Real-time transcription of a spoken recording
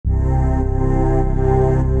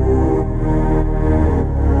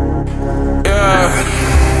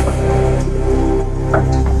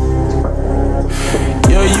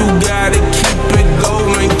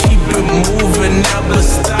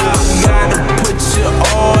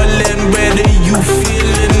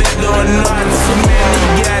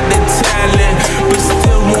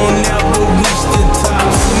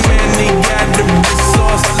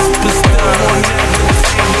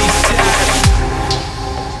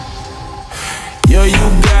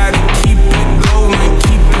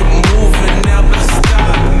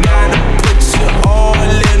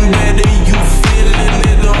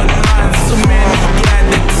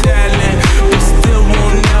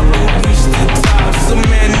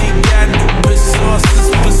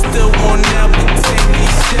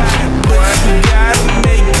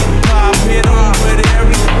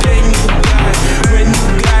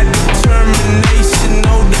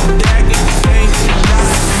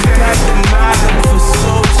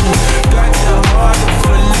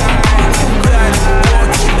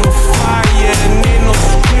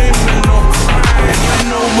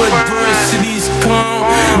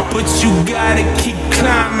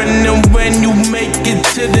And when you make it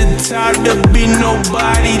to the top, there'll be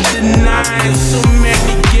nobody denying. So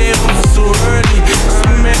many gave up so early, so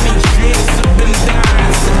many dreams have been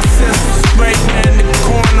dying. Success was right in the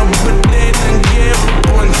corner, but they done gave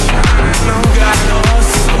up on trying. Gotta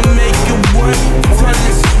hustle, make it work, turn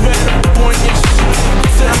the sweat up on your shirt,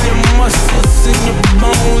 turn your muscles and your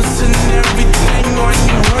bones and everything on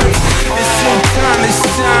you hurt. It's your time to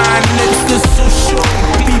shine, nigga, so show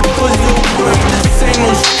people your worth. This ain't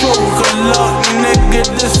no stroke of luck, nigga,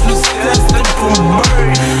 this was destined from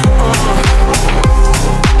birth.